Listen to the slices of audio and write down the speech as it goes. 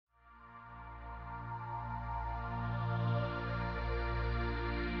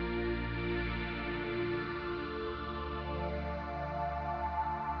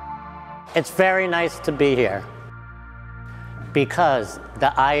It's very nice to be here because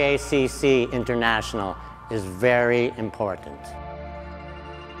the IACC International is very important.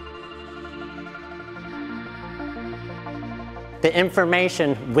 The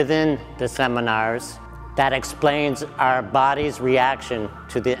information within the seminars that explains our body's reaction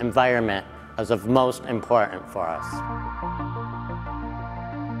to the environment is of most important for us.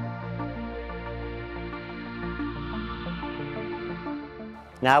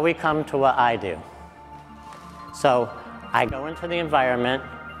 Now we come to what I do. So I go into the environment,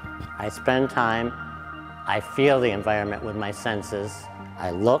 I spend time, I feel the environment with my senses,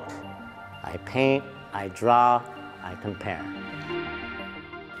 I look, I paint, I draw, I compare.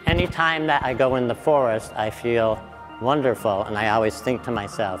 Anytime that I go in the forest, I feel wonderful, and I always think to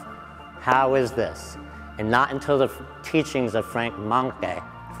myself, how is this? And not until the teachings of Frank Monke,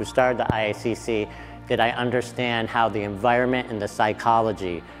 who started the IACC, did I understand how the environment and the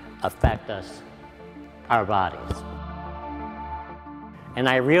psychology affect us, our bodies. And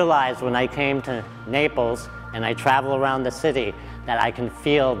I realized when I came to Naples and I travel around the city that I can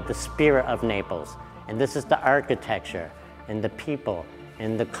feel the spirit of Naples. And this is the architecture and the people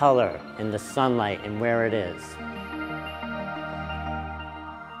and the color and the sunlight and where it is.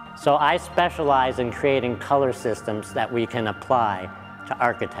 So I specialize in creating color systems that we can apply to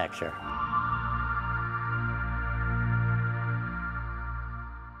architecture.